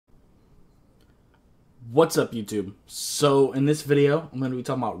What's up, YouTube? So in this video, I'm going to be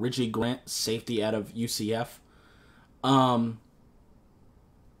talking about Richie Grant, safety out of UCF. And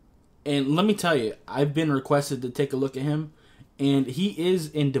let me tell you, I've been requested to take a look at him, and he is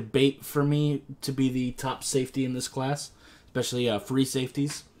in debate for me to be the top safety in this class, especially free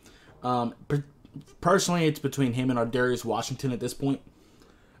safeties. Personally, it's between him and Ardarius Washington at this point.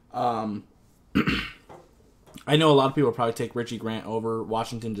 I know a lot of people probably take Richie Grant over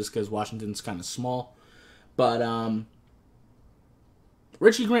Washington just because Washington's kind of small. But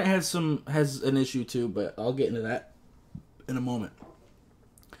Richie Grant has an issue too, but I'll get into that in a moment.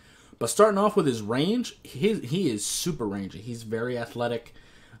 But starting off with his range, he is super rangy. He's very athletic,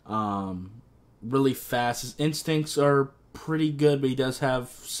 really fast. His instincts are pretty good, but he does have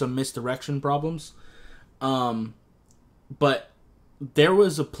some misdirection problems. But there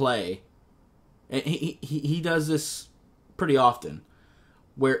was a play, and he does this pretty often,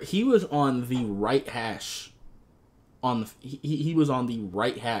 where he was on the right hash. He was on the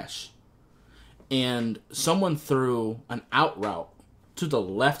right hash, and someone threw an out route to the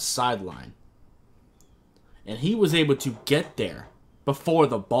left sideline, and he was able to get there before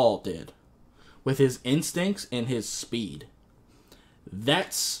the ball did, with his instincts and his speed.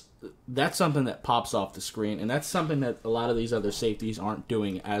 That's something that pops off the screen, and that's something that a lot of these other safeties aren't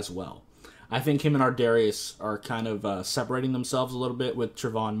doing as well. I think him and Ardarius are kind of separating themselves a little bit, with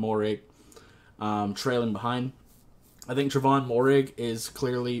Trevon Moehrig trailing behind. I think Trevon Moehrig is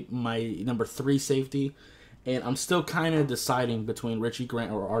clearly my number 3 safety, and I'm still kind of deciding between Richie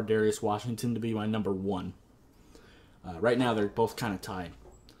Grant or Ardarius Washington to be my number 1. Right now, they're both kind of tied.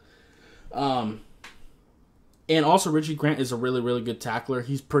 And also, Richie Grant is a really, really good tackler.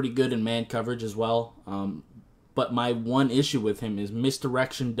 He's pretty good in man coverage as well. But my one issue with him is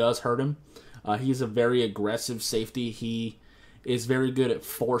misdirection does hurt him. He's a very aggressive safety. He is very good at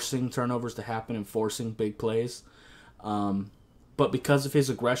forcing turnovers to happen and forcing big plays. But because of his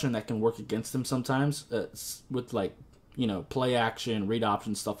aggression, that can work against him sometimes with, like, play action, read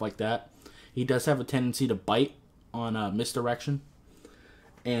options, stuff like that. He does have a tendency to bite on misdirection.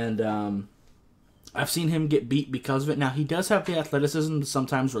 And I've seen him get beat because of it. Now, he does have the athleticism to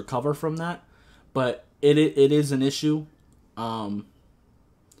sometimes recover from that, but it is an issue. And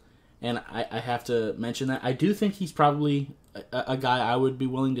I have to mention that. I do think he's probably a guy I would be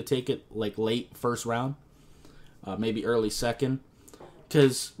willing to take it like late first round, maybe early second.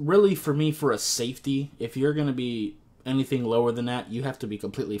 Because really, for me, for a safety, if you're going to be anything lower than that, you have to be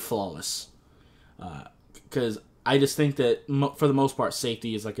completely flawless. Because I just think that for the most part,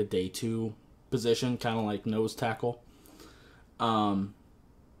 safety is like a day 2 position, kind of like nose tackle. Or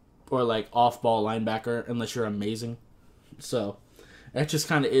like off-ball linebacker, unless you're amazing. So that just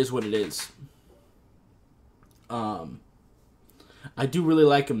kind of is what it is. I do really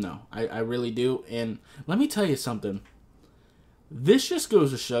like him, though. I really do. And let me tell you something. This just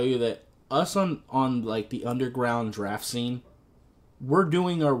goes to show you that us on like the underground draft scene, we're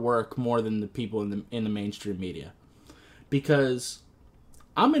doing our work more than the people in the mainstream media. Because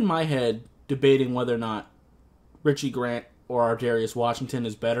I'm in my head debating whether or not Richie Grant or Ardarius Washington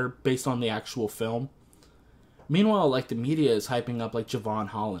is better based on the actual film. Meanwhile, like, the media is hyping up like Javon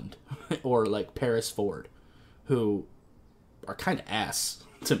Holland or like Paris Ford, who are kind of ass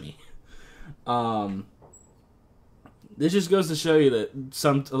to me. This just goes to show you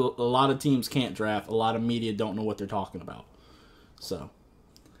that a lot of teams can't draft. A lot of media don't know what they're talking about. So,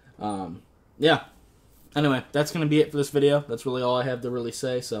 yeah. Anyway, that's going to be it for this video. That's really all I have to really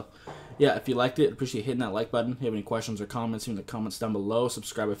say. So, yeah, if you liked it, appreciate hitting that like button. If you have any questions or comments, leave in the comments down below.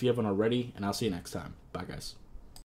 Subscribe if you haven't already, and I'll see you next time. Bye, guys.